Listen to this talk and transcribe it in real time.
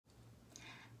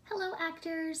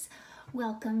actors,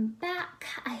 welcome back.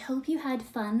 I hope you had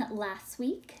fun last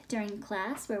week during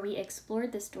class where we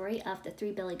explored the story of the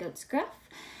three billy goats Gruff.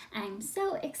 I'm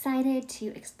so excited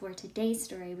to explore today's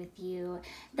story with you.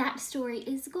 That story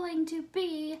is going to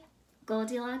be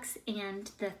Goldilocks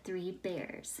and the Three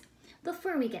Bears.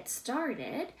 Before we get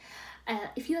started,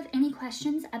 if you have any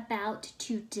questions about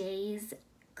today's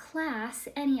class,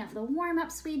 any of the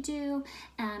warm-ups we do,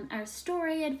 our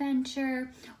story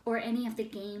adventure, or any of the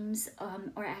games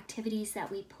or activities that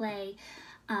we play,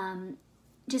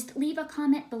 just leave a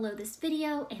comment below this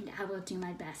video and I will do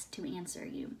my best to answer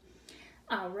you.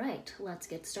 All right, let's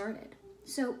get started.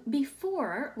 So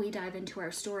before we dive into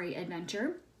our story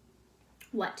adventure,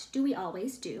 what do we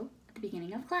always do at the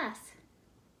beginning of class?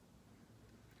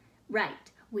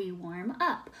 Right, we warm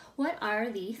up. What are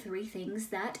the three things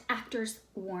that actors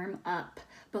warm up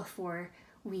before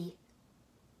we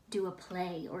do a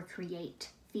play or create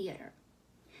theater?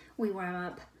 We warm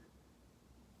up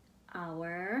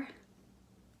our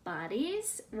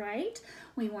bodies, right?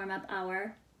 We warm up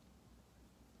our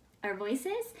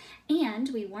voices, and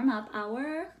we warm up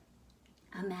our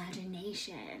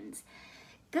imaginations.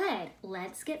 Good,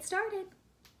 let's get started.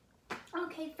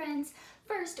 Okay, friends,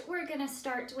 first we're gonna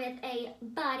start with a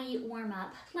body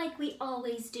warm-up like we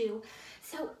always do.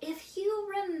 So if you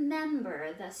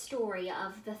remember the story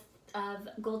of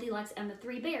Goldilocks and the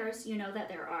Three Bears, you know that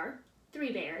there are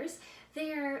three bears.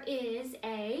 There is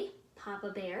a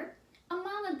Papa Bear, a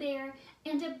Mama Bear,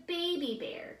 and a Baby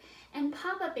Bear. And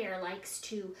Papa Bear likes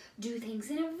to do things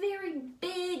in a very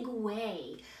big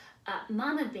way.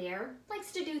 Mama Bear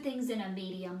likes to do things in a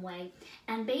medium way,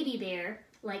 and Baby Bear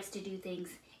likes to do things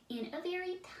in a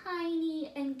very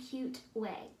tiny and cute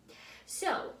way.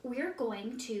 So we're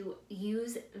going to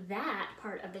use that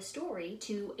part of the story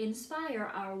to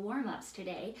inspire our warm-ups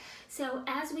today. So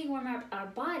as we warm up our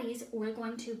bodies, we're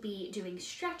going to be doing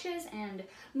stretches and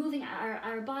moving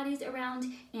our bodies around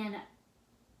in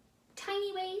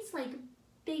tiny ways like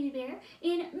Baby Bear,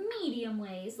 in medium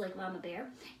ways like Mama Bear,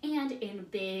 and in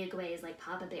big ways like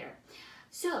Papa Bear.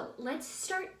 So let's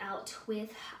start out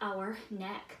with our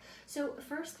neck. So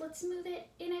first let's move it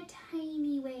in a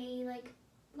tiny way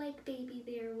like Baby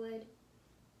Bear would.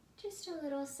 Just a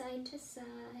little side to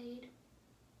side.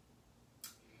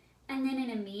 And then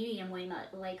in a medium way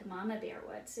like Mama Bear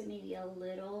would. So maybe a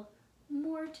little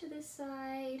more to the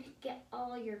side. Get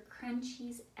all your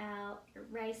crunchies out, your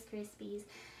Rice Krispies.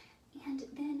 And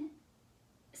then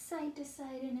side to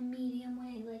side in a medium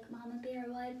way like Mama Bear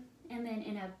would. And then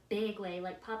in a big way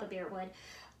like Papa Bear would,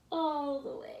 all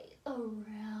the way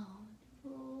around.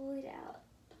 Roll it out.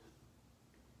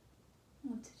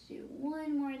 Let's do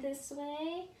one more this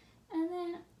way, and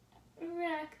then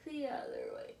rack the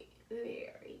other way.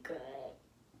 Very good.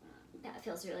 That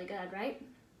feels really good, right?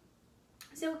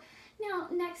 So now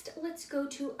next, let's go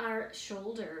to our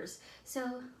shoulders.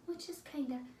 So we'll just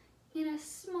kind of, in a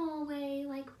small way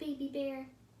like Baby Bear,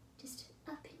 just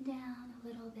up and down a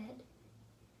little bit.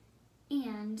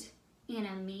 And in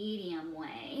a medium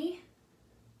way,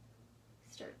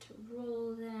 start to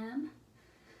roll them.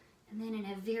 And then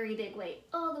in a very big way,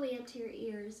 all the way up to your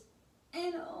ears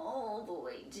and all the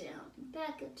way down,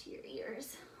 back up to your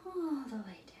ears, all the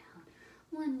way down.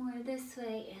 One more this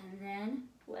way, and then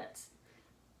let's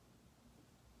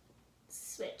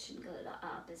switch and go the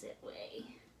opposite way.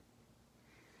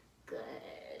 Good.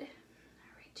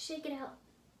 All right, shake it out.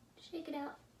 Shake it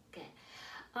out. Good.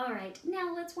 All right,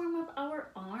 now let's warm up our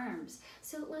arms.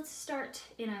 So let's start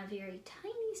in a very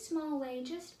tiny, small way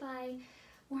just by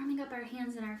warming up our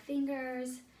hands and our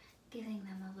fingers, giving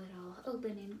them a little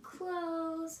open and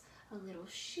close, a little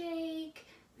shake,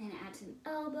 then add some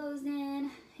elbows in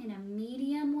a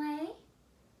medium way.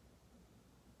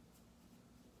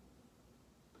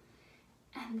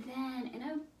 And then in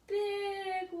a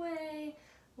big way,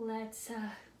 let's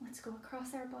go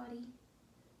across our body.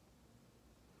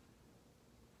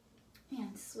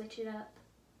 And switch it up.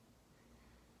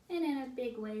 And in a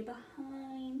big way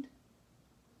behind.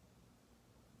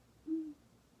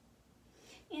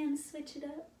 And switch it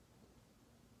up.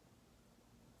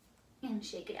 And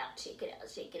shake it out, shake it out,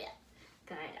 shake it out.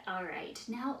 Good, all right.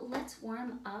 Now let's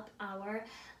warm up our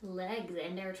legs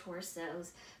and our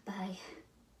torsos by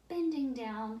bending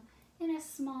down in a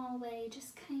small way,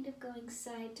 just kind of going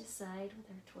side to side with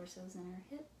our torsos and our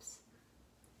hips.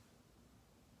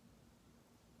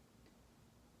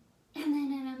 And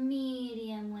then in a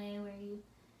medium way where you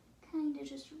kind of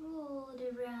just roll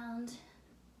it around.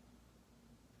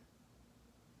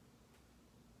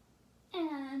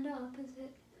 And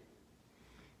opposite.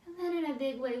 And then in a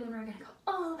big way when we're gonna go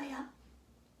all the way up.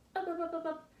 Up, up, up, up,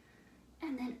 up.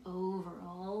 And then over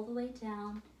all the way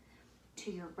down.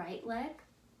 to your right leg,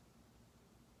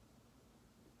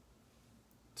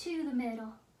 to the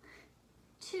middle,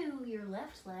 to your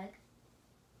left leg,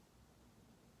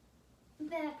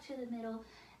 back to the middle,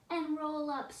 and roll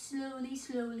up slowly,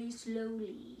 slowly,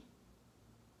 slowly.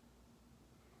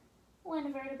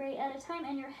 One vertebrae at a time,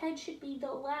 and your head should be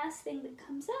the last thing that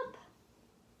comes up.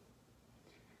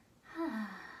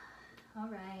 All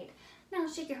right, now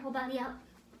shake your whole body out.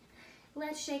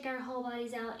 Let's shake our whole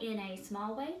bodies out in a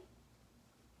small way,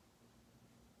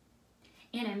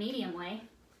 in a medium way,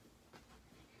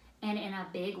 and in a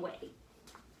big way.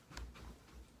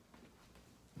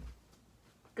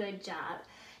 Good job.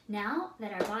 Now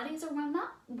that our bodies are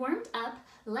warmed up,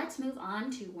 let's move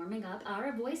on to warming up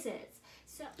our voices.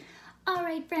 All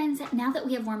right, friends, now that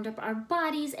we have warmed up our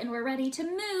bodies and we're ready to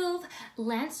move,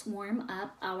 let's warm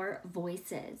up our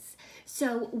voices.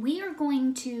 So we are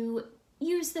going to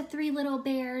use the three little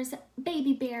bears,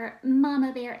 baby bear,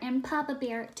 mama bear, and papa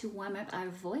bear to warm up our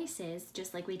voices,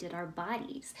 just like we did our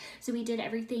bodies. So we did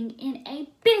everything in a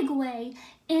big way,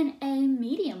 in a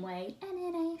medium way, and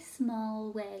in a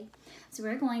small way. So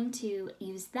we're going to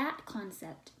use that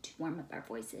concept to warm up our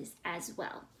voices as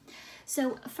well.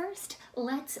 So first,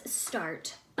 let's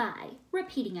start by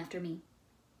repeating after me.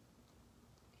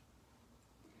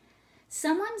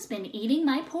 Someone's been eating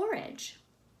my porridge.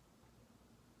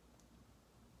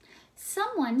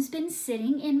 Someone's been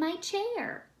sitting in my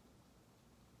chair.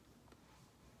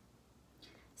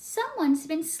 Someone's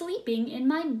been sleeping in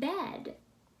my bed.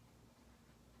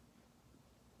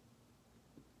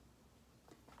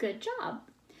 Good job.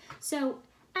 So,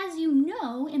 as you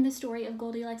know, in the story of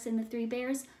Goldilocks and the Three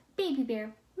Bears, baby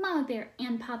bear, mama bear,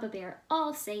 and papa bear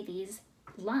all say these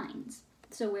lines.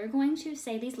 So we're going to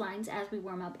say these lines as we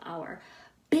warm up our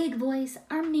big voice,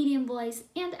 our medium voice,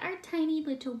 and our tiny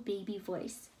little baby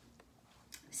voice.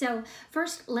 So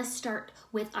first, let's start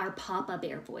with our papa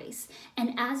bear voice.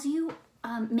 And as you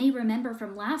may remember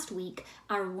from last week,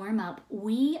 our warm-up,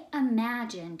 we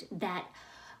imagined that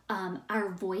our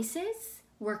voices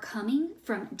were coming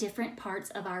from different parts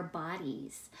of our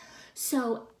bodies.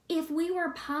 So if we were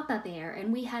Papa Bear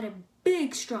and we had a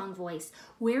big, strong voice,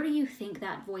 where do you think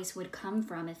that voice would come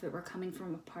from if it were coming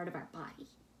from a part of our body?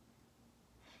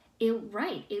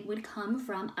 Right, it would come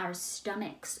from our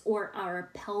stomachs or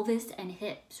our pelvis and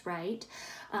hips, right?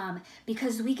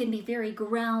 Because we can be very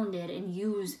grounded and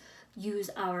use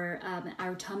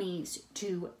our tummies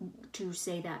to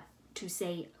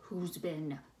say who's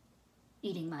been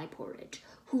eating my porridge,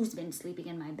 who's been sleeping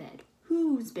in my bed,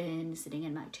 who's been sitting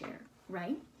in my chair,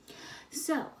 right?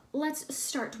 So let's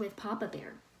start with Papa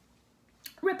Bear.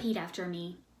 Repeat after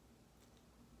me.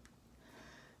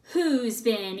 Who's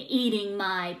been eating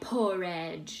my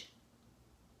porridge?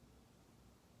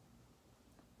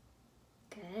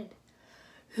 Good.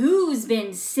 Who's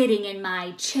been sitting in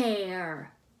my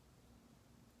chair?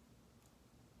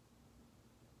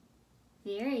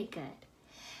 Very good.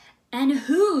 And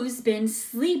who's been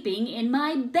sleeping in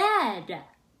my bed?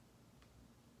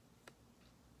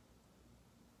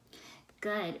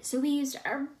 Good. So we used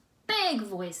our big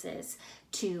voices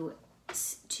to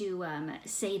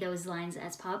say those lines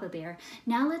as Papa Bear.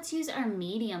 Now let's use our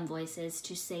medium voices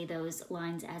to say those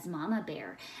lines as Mama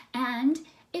Bear. And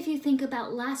if you think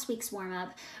about last week's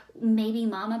warm-up, maybe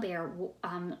Mama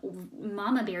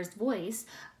Bear's voice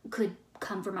could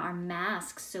come from our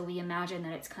masks, so we imagine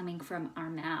that it's coming from our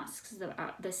masks.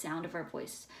 The sound of our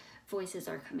voices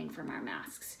are coming from our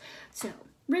masks. So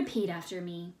repeat after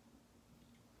me.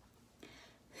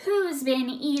 Who's been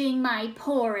eating my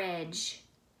porridge?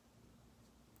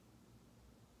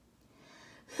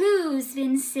 Who's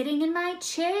been sitting in my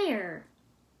chair?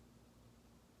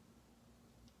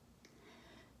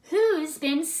 Who's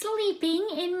been sleeping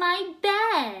in my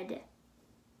bed?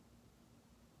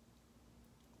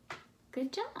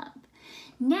 Good job.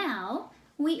 Now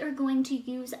we are going to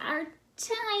use our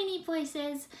tiny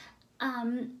voices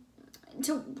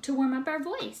to warm up our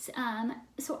voice.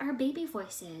 So our baby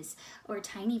voices or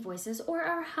tiny voices or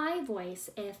our high voice.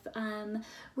 If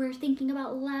we're thinking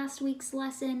about last week's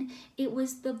lesson, it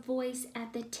was the voice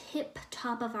at the tip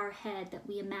top of our head that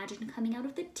we imagined coming out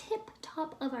of the tip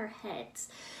top of our heads.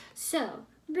 So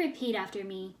repeat after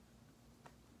me.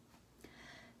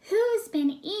 Who's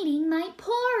been eating my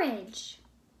porridge?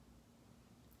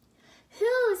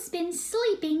 Who's been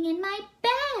sleeping in my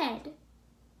bed?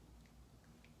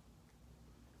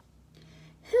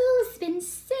 Who's been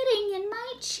sitting in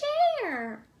my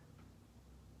chair?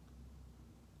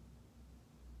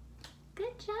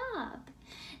 Good job.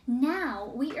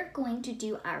 Now we are going to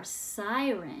do our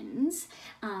sirens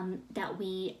that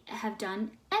we have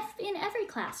done in every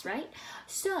class, right?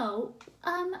 So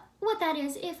what that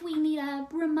is, if we need a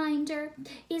reminder,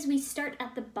 is we start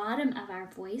at the bottom of our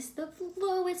voice, the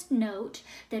lowest note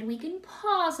that we can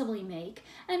possibly make,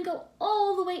 and go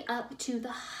all the way up to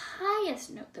the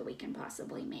highest note that we can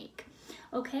possibly make.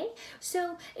 Okay,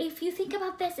 so if you think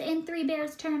about this in Three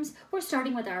Bears terms, we're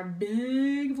starting with our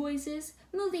big voices,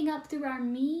 moving up through our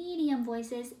medium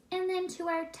voices, and then to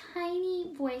our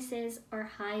tiny voices or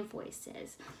high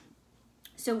voices.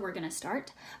 So we're gonna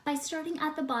start by starting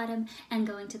at the bottom and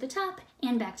going to the top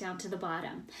and back down to the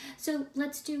bottom. So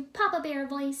let's do Papa Bear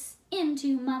voice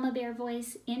into Mama Bear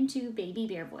voice into Baby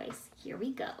Bear voice. Here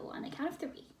we go on the count of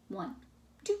 3. 1,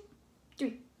 2,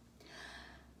 3.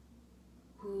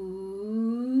 Ooh.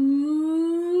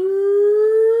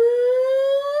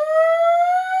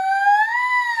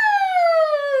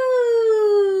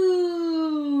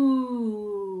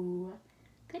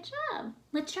 Good job.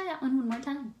 Let's try that one more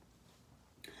time.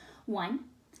 1,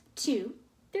 2,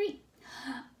 3.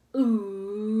 Ooh.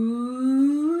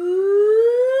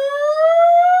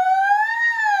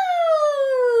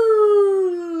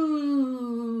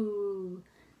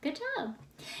 Good job.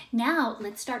 Now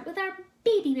let's start with our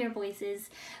Baby Bear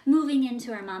voices, moving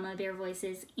into our Mama Bear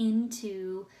voices,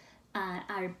 into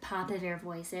our Papa Bear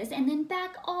voices, and then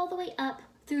back all the way up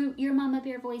through your Mama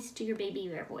Bear voice to your Baby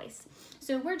Bear voice.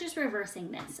 So we're just reversing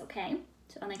this, okay?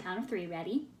 So on the count of 3,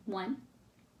 ready? 1,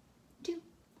 2,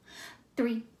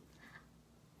 3.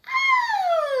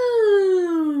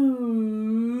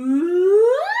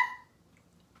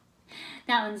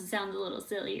 That one sounds a little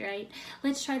silly, right?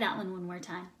 Let's try that one more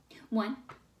time. 1,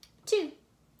 2,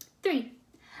 3.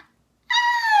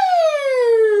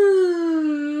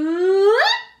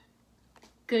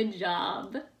 Good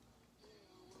job.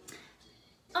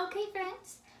 Okay,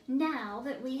 friends, now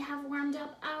that we have warmed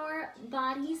up our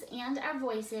bodies and our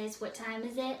voices, what time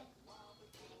is it?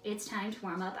 It's time to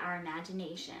warm up our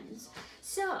imaginations.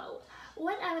 So,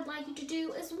 what I would like you to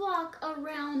do is walk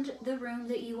around the room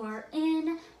that you are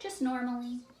in, just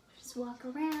normally. Just walk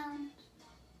around.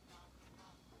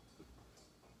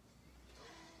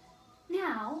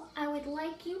 Now, I would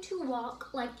like you to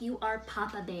walk like you are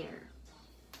Papa Bear.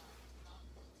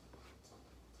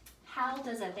 How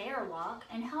does a bear walk,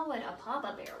 and how would a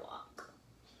Papa Bear walk?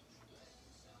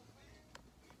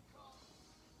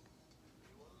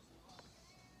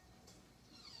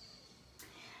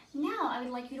 Now, I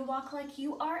would like you to walk like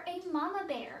you are a Mama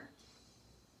Bear.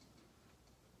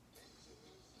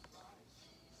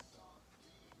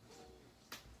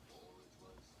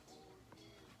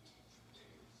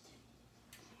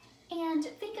 And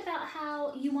think about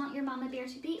how you want your Mama Bear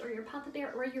to be, or your Papa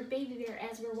Bear, or your Baby Bear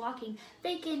as we're walking.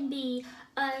 They can be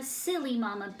a silly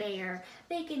Mama Bear.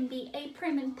 They can be a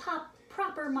prim and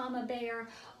proper Mama Bear,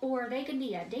 or they can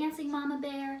be a dancing Mama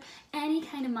Bear. Any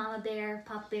kind of Mama Bear,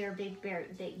 Papa Bear, Big Bear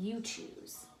that you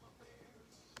choose.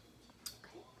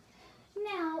 Okay.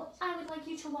 Now, I would like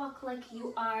you to walk like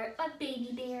you are a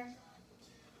Baby Bear.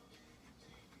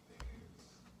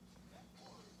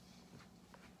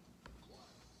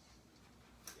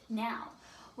 Now,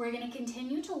 we're going to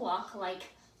continue to walk like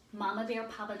Mama Bear,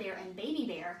 Papa Bear, and Baby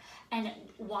Bear, and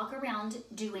walk around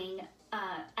doing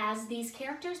as these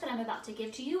characters that I'm about to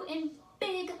give to you in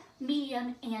big,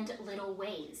 medium, and little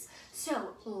ways. So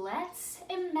let's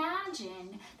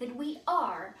imagine that we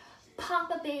are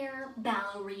Papa Bear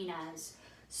ballerinas.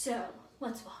 So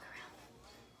let's walk around.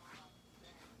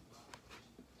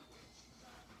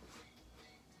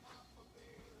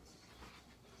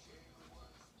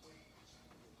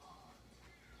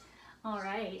 All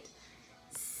right,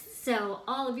 so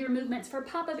all of your movements for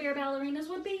Papa Bear ballerinas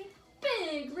would be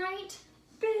big, right?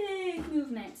 Big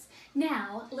movements.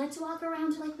 Now, let's walk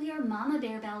around like we are Mama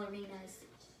Bear ballerinas.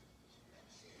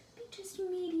 Be just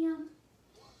medium.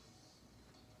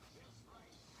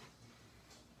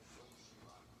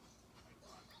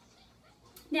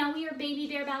 Now we are Baby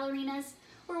Bear ballerinas.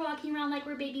 We're walking around like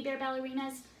we're Baby Bear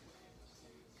ballerinas.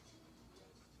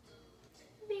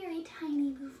 Very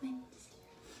tiny movements.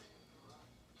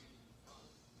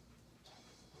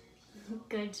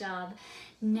 Good job.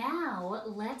 Now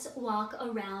let's walk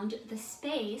around the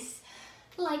space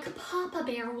like Papa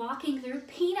Bear walking through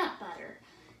peanut butter.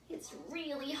 It's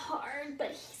really hard,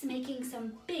 but he's making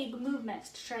some big movements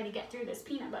to try to get through this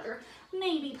peanut butter.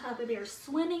 Maybe Papa Bear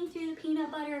swimming through the peanut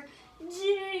butter,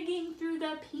 jigging through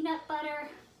the peanut butter.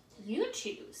 You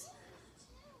choose.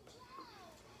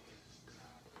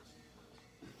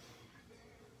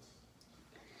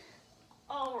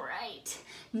 All right,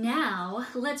 now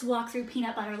let's walk through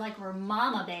peanut butter like we're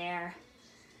Mama Bear.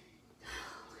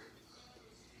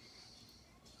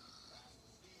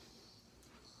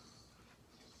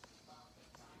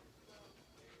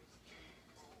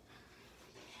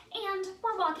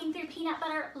 walking through peanut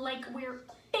butter like we're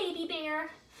Baby Bear.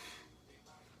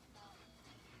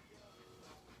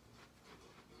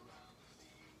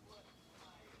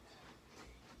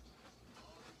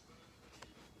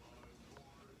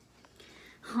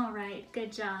 All right,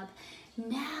 good job.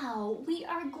 Now we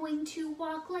are going to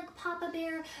walk like Papa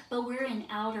Bear, but we're in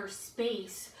outer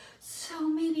space. So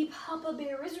maybe Papa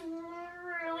Bear is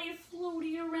really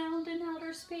floaty around in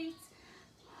outer space.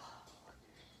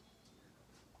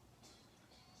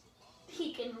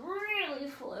 He can really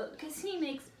float because he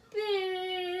makes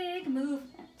big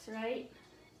movements, right?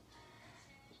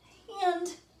 And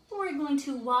we're going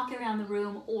to walk around the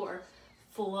room or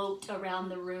float around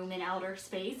the room in outer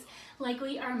space like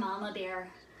we are Mama Bear.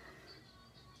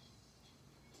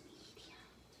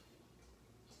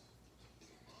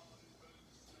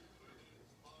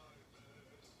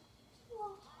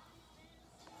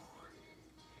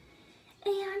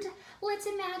 And let's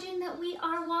imagine that we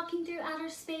are walking through outer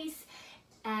space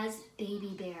as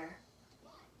Baby Bear.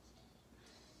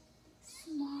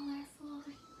 Smaller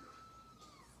floating.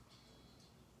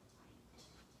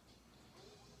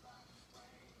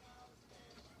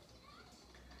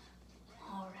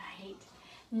 All right,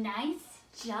 nice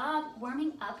job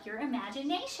warming up your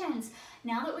imaginations.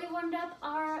 Now that we've warmed up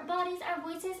our bodies, our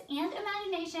voices, and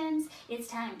imaginations, it's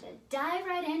time to dive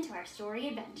right into our story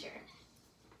adventure.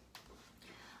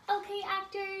 Okay,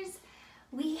 actors,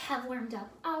 we have warmed up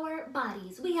our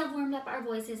bodies, we have warmed up our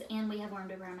voices, and we have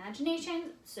warmed up our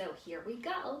imagination. So here we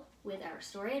go with our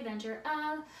story adventure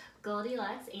of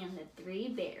Goldilocks and the Three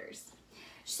Bears.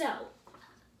 So,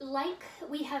 like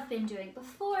we have been doing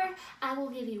before, I will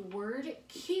give you word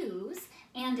cues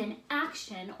and an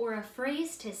action or a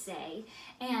phrase to say.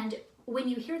 And when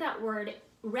you hear that word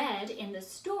read in the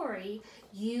story,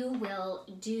 you will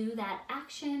do that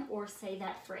action or say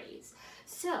that phrase.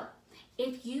 So,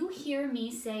 if you hear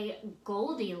me say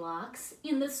Goldilocks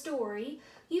in the story,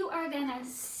 you are gonna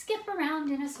skip around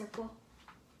in a circle.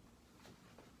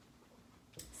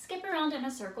 Skip around in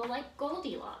a circle like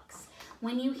Goldilocks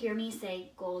when you hear me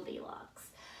say Goldilocks.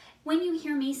 When you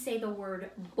hear me say the word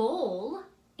bowl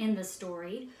in the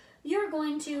story, you're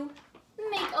going to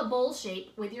make a bowl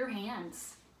shape with your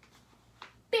hands.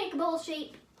 Big bowl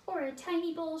shape, or a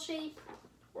tiny bowl shape,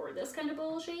 or this kind of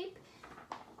bowl shape.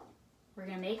 We're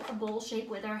gonna make a bowl shape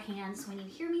with our hands when you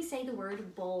hear me say the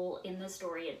word bowl in the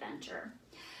story adventure.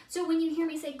 So when you hear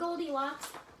me say Goldilocks,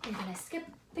 you're gonna skip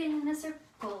in a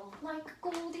circle like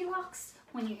Goldilocks.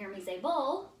 When you hear me say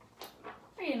bowl,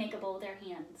 we're gonna make a bowl with our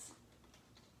hands.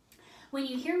 When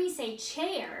you hear me say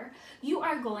chair, you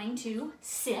are going to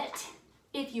sit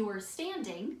if you are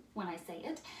standing when I say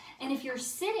it, and if you're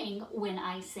sitting when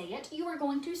I say it, you are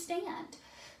going to stand.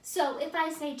 So if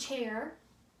I say chair,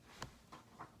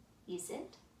 you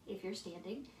sit if you're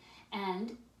standing,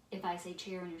 and if I say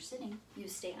chair when you're sitting, you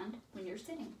stand when you're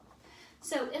sitting.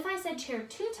 So if I said chair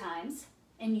 2 times,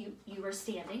 and you were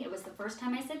standing, it was the first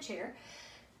time I said chair,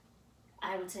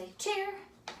 I would say chair,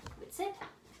 you would sit.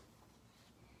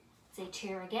 Say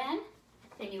chair again,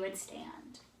 then you would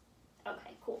stand.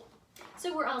 Okay, cool.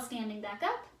 So we're all standing back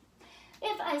up.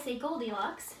 If I say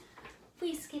Goldilocks,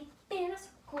 we skip in a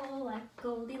circle like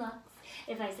Goldilocks.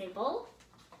 If I say bowl,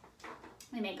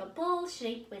 we make a bowl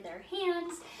shape with our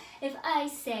hands. If I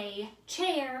say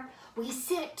chair, we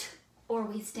sit or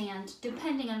we stand,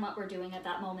 depending on what we're doing at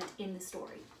that moment in the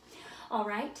story. All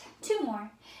right, 2 more.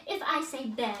 If I say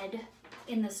bed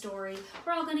in the story,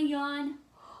 we're all gonna yawn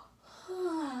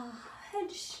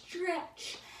and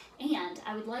stretch. And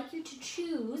I would like you to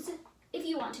choose if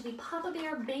you want to be Papa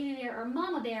Bear, Baby Bear, or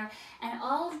Mama Bear, and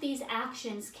all of these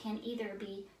actions can either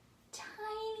be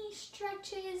tiny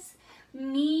stretches,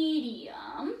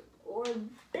 medium, or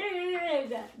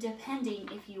big, depending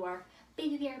if you are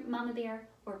Baby Bear, Mama Bear,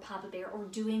 or Papa Bear, or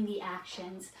doing the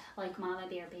actions like Mama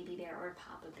Bear, Baby Bear, or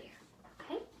Papa Bear,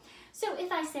 okay? So if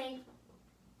I say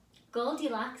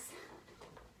Goldilocks,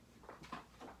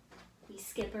 we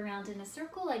skip around in a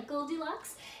circle like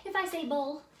Goldilocks. If I say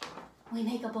bowl, we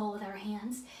make a bowl with our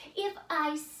hands. If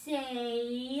I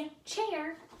say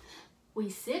chair, we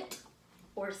sit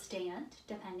or stand,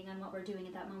 depending on what we're doing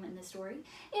at that moment in the story.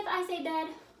 If I say bed,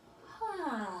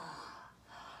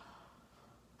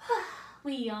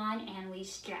 we yawn and we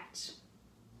stretch.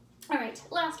 All right,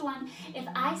 last one. If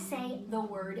I say the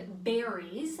word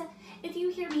berries, if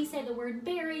you hear me say the word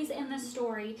berries in the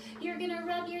story, you're gonna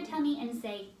rub your tummy and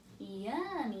say,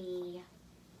 yummy.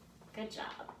 Good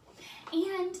job.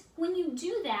 And when you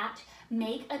do that,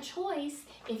 make a choice.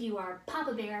 If you are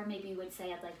Papa Bear, maybe you would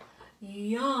say it like,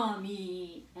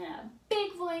 yummy, in a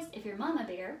big voice. If you're Mama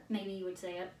Bear, maybe you would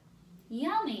say it,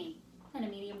 yummy, in a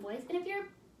medium voice. And if you're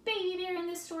Baby Bear in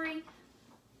this story,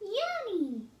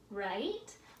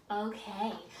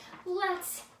 Okay,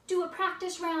 let's do a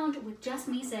practice round with just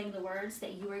me saying the words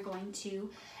that you are going to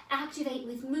activate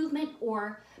with movement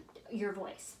or your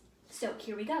voice. So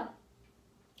here we go.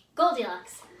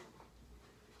 Goldilocks.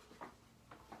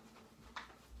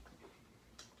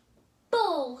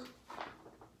 Bowl.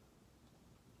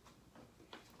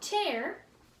 Chair.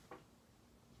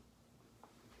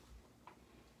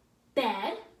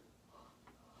 Bed.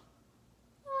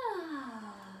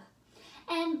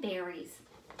 And berries.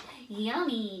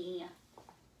 Yummy.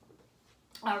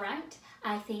 All right,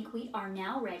 I think we are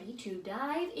now ready to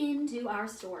dive into our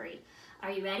story. Are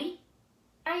you ready?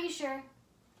 Are you sure?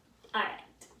 All right,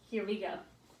 here we go.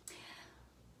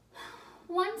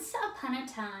 Once upon a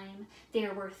time,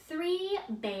 there were 3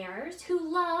 bears who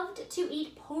loved to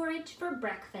eat porridge for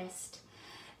breakfast.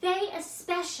 They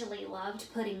especially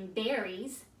loved putting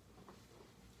berries,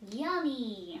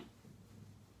 yummy,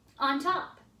 on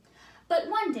top. But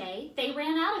one day, they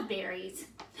ran out of berries.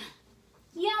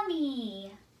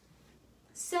 Yummy!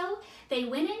 So they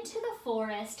went into the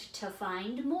forest to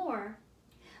find more.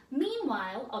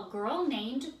 Meanwhile, a girl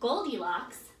named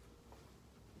Goldilocks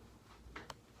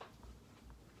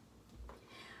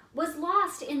was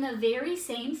lost in the very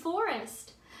same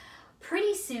forest.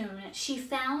 Pretty soon, she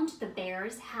found the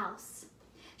bear's house.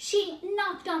 She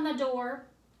knocked on the door,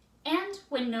 and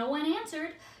when no one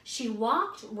answered, she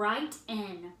walked right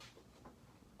in.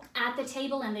 At the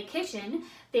table in the kitchen,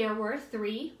 there were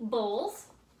 3 bowls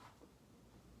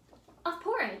of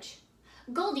porridge.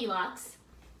 Goldilocks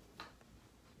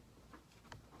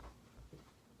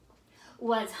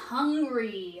was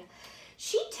hungry.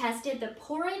 She tested the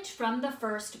porridge from the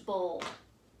first bowl.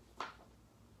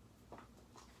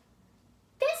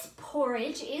 "This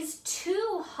porridge is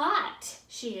too hot,"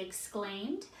 she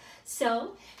exclaimed.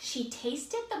 So she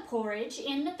tasted the porridge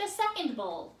in the second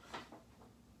bowl.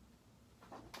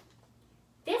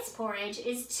 "This porridge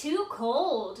is too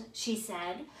cold," she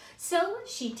said. So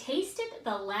she tasted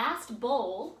the last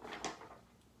bowl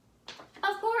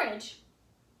of porridge.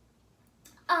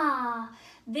 "Ah,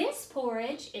 this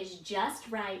porridge is just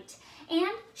right,"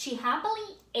 and she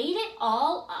happily ate it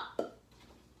all up.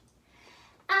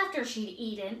 After she'd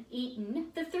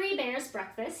eaten the 3 bears'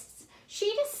 breakfasts,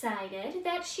 she decided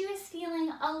that she was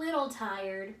feeling a little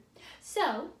tired.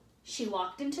 So she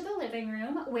walked into the living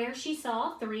room where she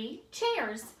saw 3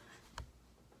 chairs.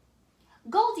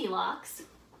 Goldilocks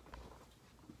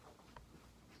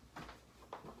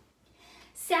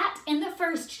sat in the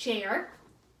first chair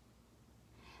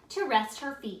to rest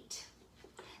her feet.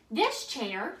 "This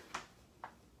chair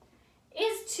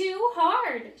is too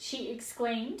hard," she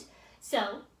exclaimed.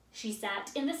 So she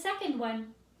sat in the second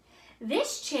one.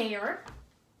 "This chair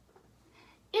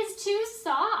is too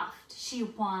soft," she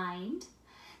whined.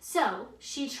 So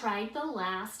she tried the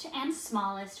last and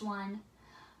smallest one.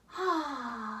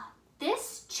 "Ah,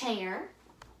 this chair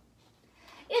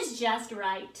is just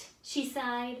right," she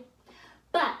sighed.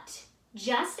 But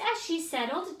just as she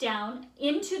settled down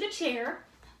into the chair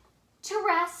to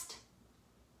rest,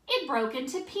 it broke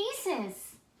into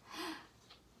pieces.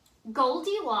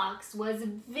 Goldilocks was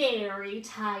very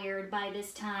tired by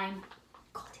this time.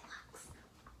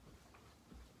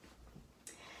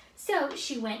 So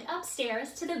she went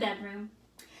upstairs to the bedroom.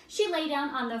 She lay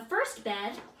down on the first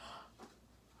bed,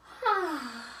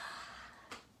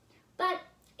 but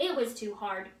it was too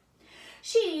hard.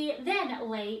 She then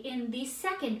lay in the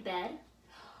second bed,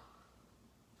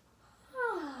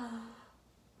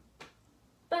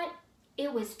 but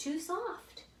it was too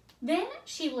soft. Then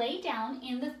she lay down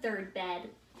in the third bed,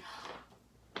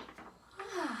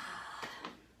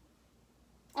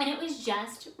 and it was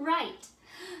just right.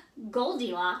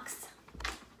 Goldilocks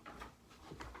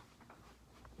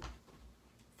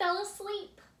fell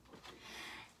asleep.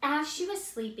 As she was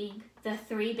sleeping, the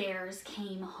 3 bears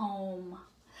came home.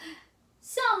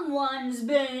 "Someone's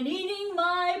been eating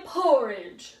my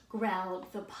porridge,"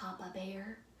 growled the Papa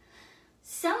Bear.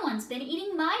 "Someone's been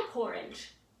eating my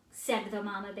porridge," said the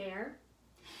Mama Bear.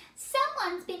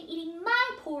 "Someone's been eating my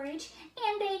porridge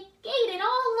and they ate it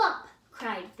all up,"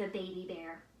 cried the Baby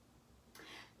Bear.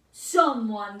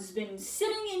 "Someone's been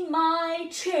sitting in my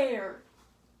chair,"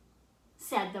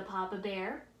 said the Papa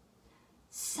Bear.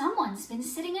 "Someone's been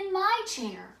sitting in my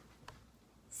chair,"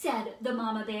 said the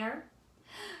Mama Bear.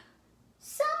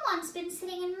 "Someone's been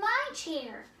sitting in my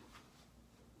chair,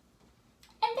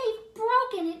 and they've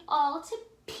broken it all to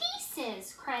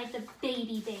pieces," cried the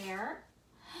Baby Bear.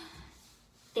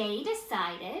 They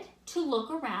decided to look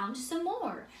around some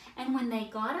more, and when they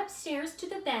got upstairs to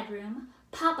the bedroom,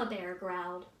 Papa Bear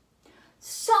growled,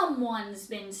 "Someone's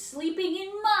been sleeping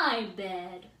in my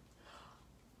bed."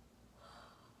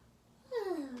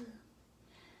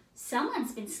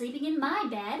 Someone's been sleeping in my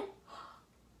bed.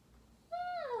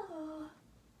 Oh.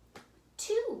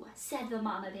 2, said the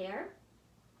mama bear.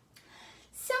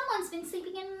 Someone's been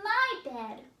sleeping in my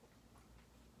bed.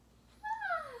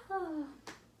 Oh.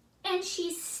 And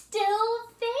she's still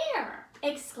there,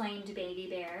 exclaimed Baby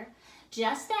Bear.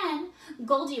 Just then,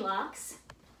 Goldilocks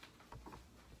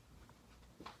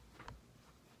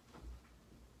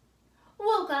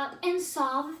woke up and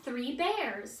saw the 3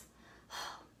 bears.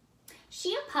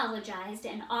 She apologized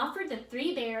and offered the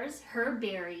 3 bears her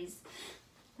berries.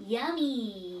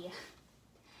 Yummy!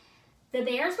 The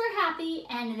bears were happy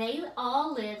and they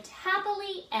all lived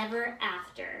happily ever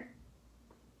after.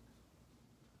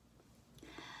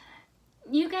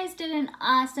 You guys did an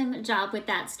awesome job with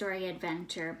that story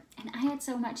adventure, and I had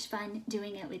so much fun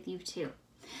doing it with you too.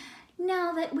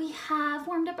 Now that we have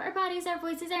warmed up our bodies, our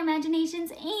voices, our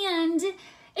imaginations, and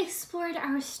explored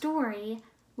our story,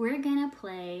 we're gonna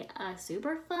play a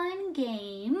super fun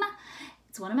game.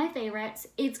 It's one of my favorites.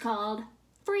 It's called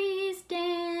Freeze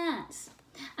Dance.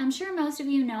 I'm sure most of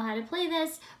you know how to play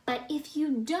this, but if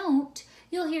you don't,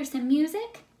 you'll hear some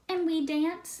music and we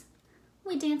dance.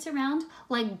 We dance around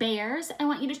like bears. I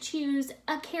want you to choose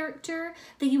a character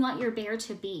that you want your bear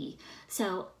to be.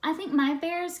 So I think my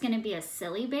bear is gonna be a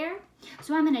silly bear.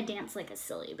 So I'm gonna dance like a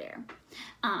silly bear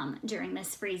during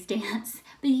this freeze dance.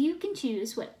 But you can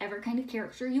choose whatever kind of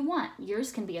character you want.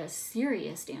 Yours can be a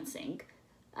serious dancing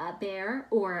bear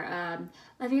or a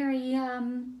very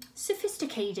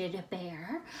sophisticated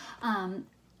bear.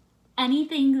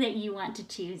 Anything that you want to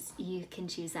choose, you can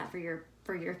choose that for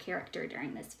your character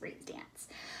during this freeze dance.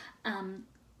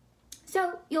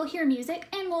 So you'll hear music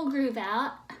and we'll groove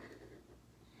out.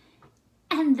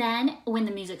 And then when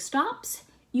the music stops,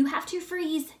 you have to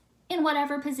freeze in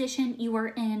whatever position you are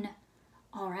in.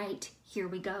 All right, here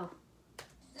we go.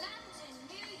 London,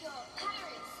 New York,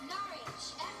 Paris,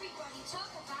 Norwich, everybody talk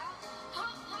about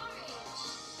hot porridge.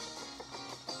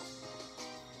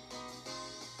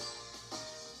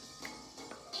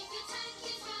 If your tank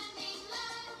is running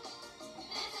low,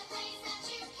 there's a place that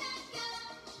you can go.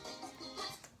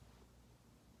 Put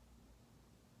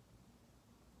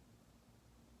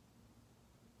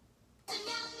some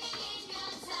yummy in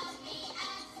your tummy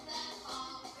as the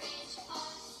porridge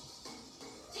pots.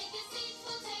 Take your seats,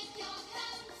 we'll take your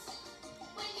coats.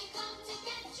 When you come to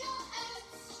get your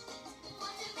oats,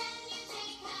 what a menu,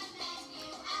 take a menu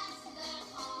as the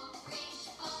porridge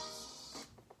pots.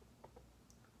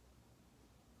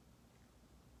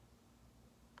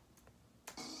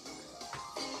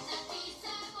 Through the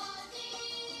pizza body,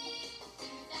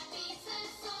 through the pizza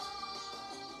soul,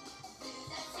 through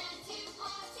the tattoo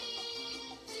party,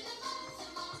 to the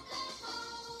bottom of the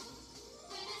bowl.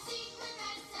 With a secret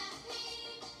recipe,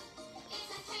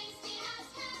 it's as tasty as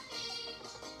can be.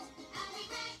 And we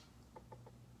break.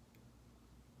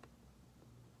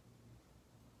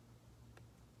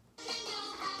 Then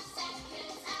you'll have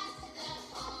seconds at the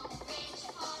porridge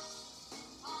pot.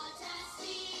 Hot and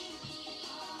steamy,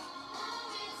 oh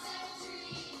it's so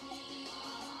dreamy,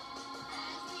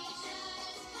 and we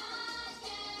just can't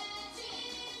get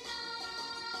enough.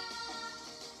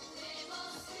 We're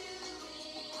all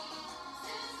stewing,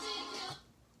 so stick your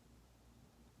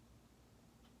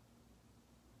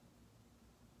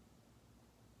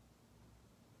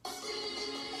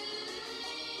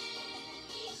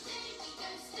each day we go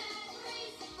stir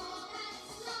crazy for that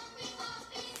sloppy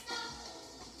poppy stuff.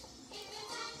 If your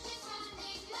tank is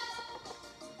running low,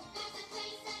 there's a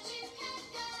place that you can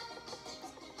go.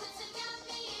 Put some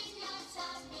yummy in your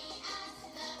tummy as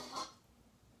the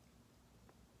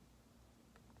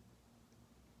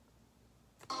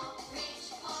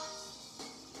porridge pot.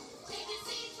 Take your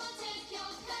seats, we'll take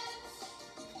your coats.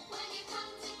 When you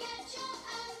come to get your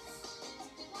oats,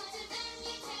 what a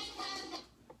menu, take a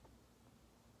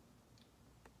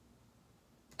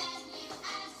menu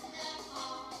as the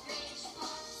porridge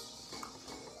pot.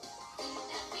 Through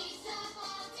the pizza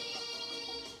body,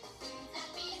 through the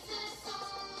pizza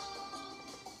soul,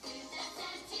 through the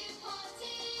tattoo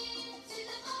party, to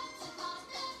the bottom of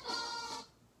the bowl.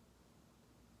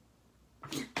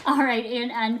 All right,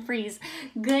 and unfreeze.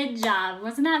 Good job.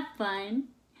 Wasn't that fun?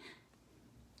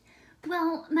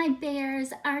 Well, my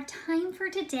bears, our time for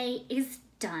today is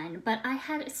done, but I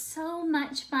had so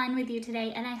much fun with you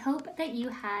today, and I hope that you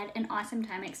had an awesome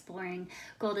time exploring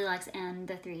Goldilocks and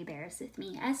the 3 bears with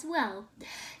me as well.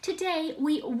 Today,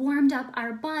 we warmed up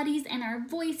our bodies and our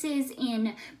voices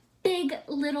in big,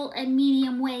 little, and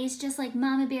medium ways, just like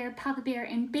Mama Bear, Papa Bear,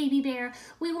 and Baby Bear.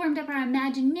 We warmed up our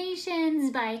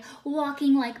imaginations by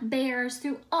walking like bears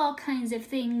through all kinds of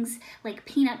things like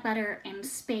peanut butter and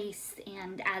space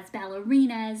and as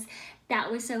ballerinas.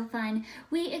 That was so fun.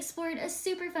 We explored a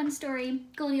super fun story,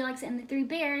 Goldilocks and the Three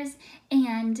Bears,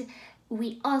 and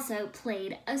we also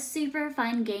played a super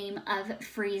fun game of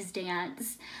freeze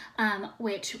dance,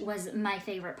 which was my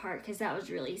favorite part because that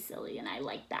was really silly and I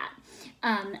liked that.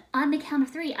 On the count of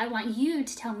 3, I want you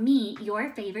to tell me your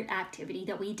favorite activity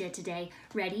that we did today.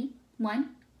 Ready? 1,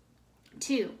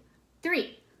 2,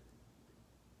 3.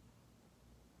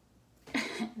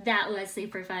 That was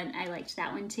super fun. I liked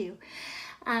that one too.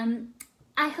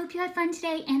 I hope you had fun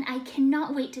today, and I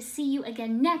cannot wait to see you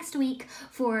again next week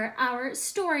for our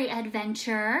story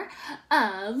adventure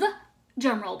of,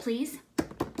 drumroll please,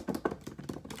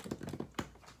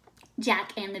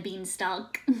 Jack and the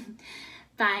Beanstalk.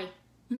 Bye.